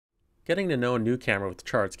Getting to know a new camera with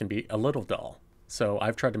charts can be a little dull, so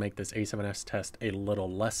I've tried to make this A7S test a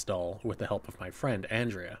little less dull with the help of my friend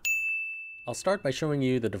Andrea. I'll start by showing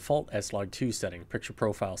you the default S-Log2 setting, Picture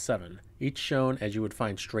Profile 7, each shown as you would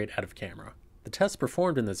find straight out of camera. The tests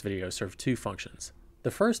performed in this video serve two functions.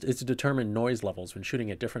 The first is to determine noise levels when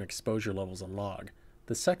shooting at different exposure levels on log.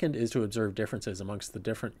 The second is to observe differences amongst the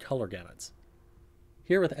different color gamuts.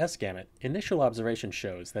 Here with s-gamut, initial observation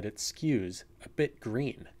shows that it skews a bit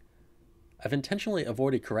green. I've intentionally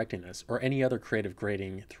avoided correcting this or any other creative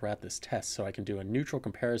grading throughout this test so I can do a neutral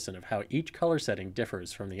comparison of how each color setting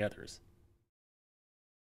differs from the others.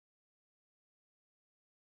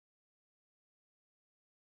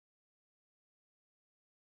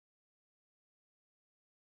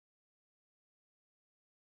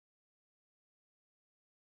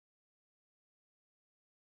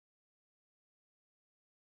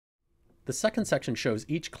 The second section shows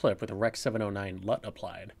each clip with a Rec709 LUT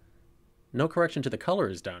applied. No correction to the color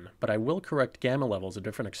is done, but I will correct gamma levels at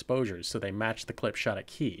different exposures so they match the clip shot at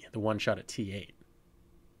key, the one shot at T8.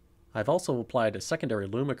 I've also applied a secondary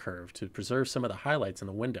luma curve to preserve some of the highlights in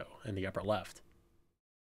the window in the upper left.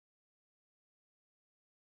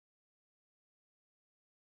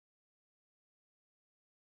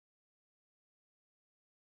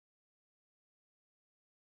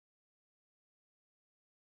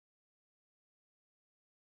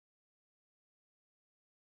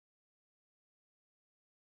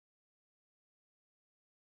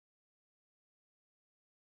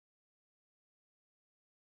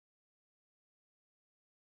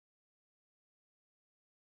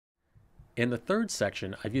 In the third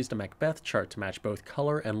section, I've used a Macbeth chart to match both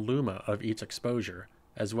color and luma of each exposure,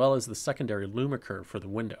 as well as the secondary luma curve for the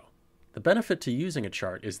window. The benefit to using a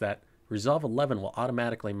chart is that Resolve 11 will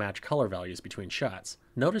automatically match color values between shots.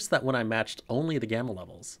 Notice that when I matched only the gamma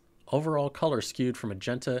levels, overall color skewed from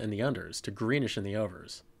magenta in the unders to greenish in the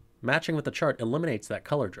overs. Matching with the chart eliminates that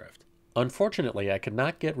color drift. Unfortunately, I could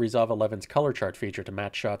not get Resolve 11's color chart feature to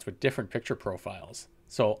match shots with different picture profiles,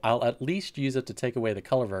 so I'll at least use it to take away the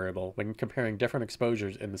color variable when comparing different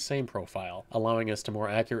exposures in the same profile, allowing us to more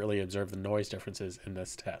accurately observe the noise differences in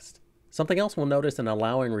this test. Something else we'll notice in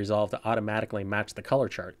allowing Resolve to automatically match the color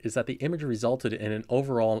chart is that the image resulted in an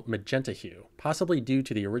overall magenta hue, possibly due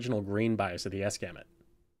to the original green bias of the s-gamut.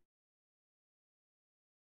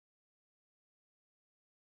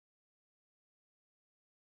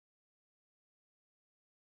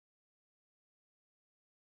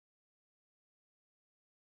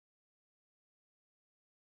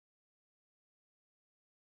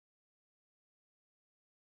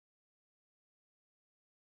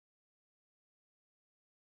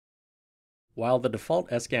 While the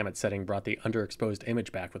default s-gamut setting brought the underexposed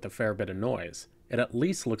image back with a fair bit of noise, it at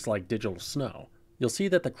least looks like digital snow. You'll see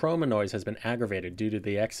that the chroma noise has been aggravated due to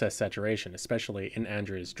the excess saturation, especially in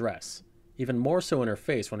Andrea's dress. Even more so in her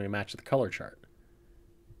face when we match the color chart.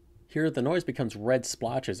 Here, the noise becomes red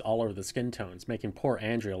splotches all over the skin tones, making poor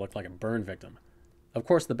Andrea look like a burn victim. Of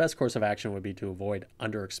course, the best course of action would be to avoid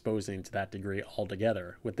underexposing to that degree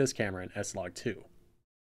altogether with this camera in S-Log2.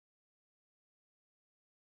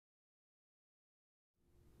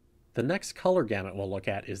 The next color gamut we'll look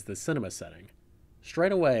at is the cinema setting.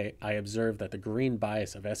 Straight away, I observe that the green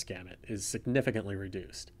bias of s-gamut is significantly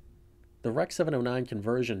reduced. The Rec709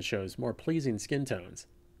 conversion shows more pleasing skin tones,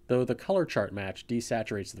 though the color chart match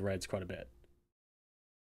desaturates the reds quite a bit.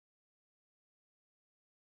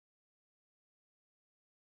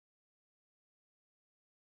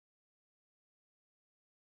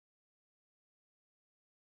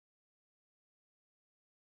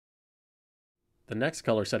 The next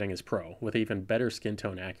color setting is Pro, with even better skin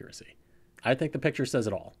tone accuracy. I think the picture says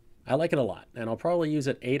it all. I like it a lot, and I'll probably use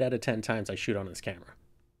it 8 out of 10 times I shoot on this camera.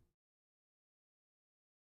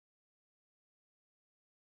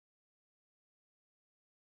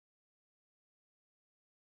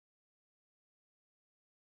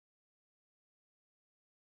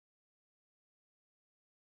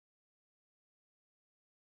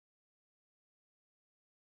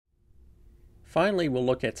 Finally, we'll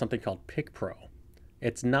look at something called Pic Pro.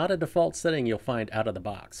 It's not a default setting you'll find out of the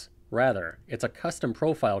box. Rather, it's a custom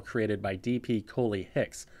profile created by DP Coley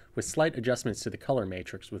Hicks with slight adjustments to the color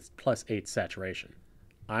matrix with +8 saturation.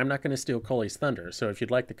 I'm not going to steal Coley's thunder, so if you'd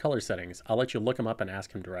like the color settings, I'll let you look him up and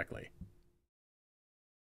ask him directly.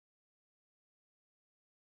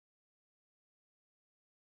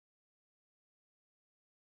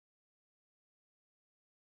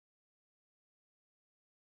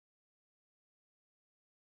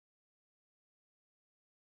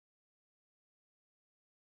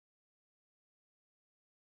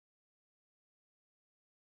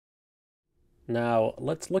 Now,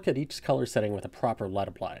 let's look at each color setting with a proper LUT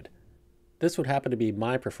applied. This would happen to be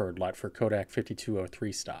my preferred LUT for Kodak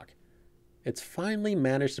 5203 stock. It's finally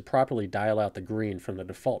managed to properly dial out the green from the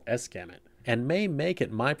default s-gamut, and may make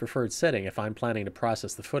it my preferred setting if I'm planning to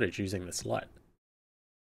process the footage using this LUT.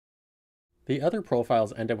 The other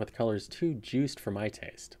profiles end up with colors too juiced for my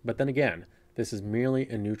taste, but then again, this is merely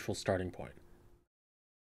a neutral starting point.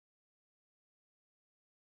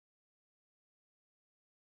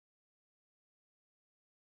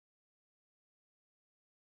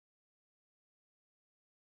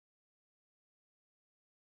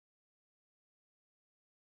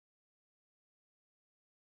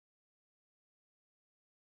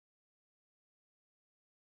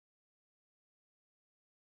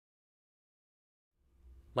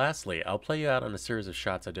 Lastly, I'll play you out on a series of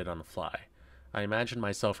shots I did on the fly. I imagined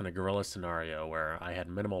myself in a guerrilla scenario where I had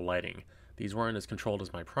minimal lighting. These weren't as controlled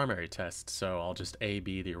as my primary tests, so I'll just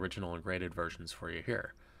A-B the original and graded versions for you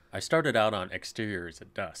here. I started out on exteriors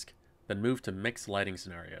at dusk, then moved to mixed lighting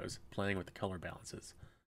scenarios, playing with the color balances.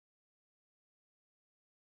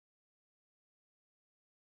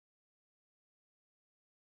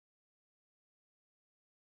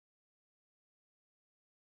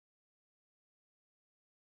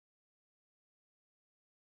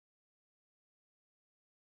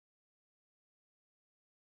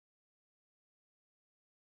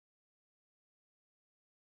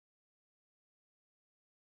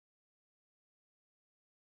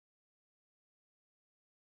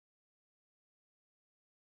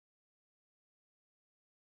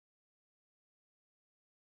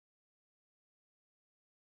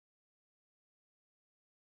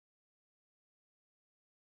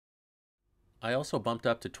 I also bumped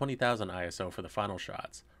up to 20,000 ISO for the final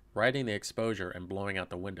shots, writing the exposure and blowing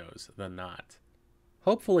out the windows, then not.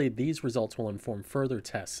 Hopefully these results will inform further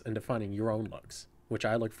tests in defining your own looks, which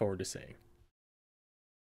I look forward to seeing.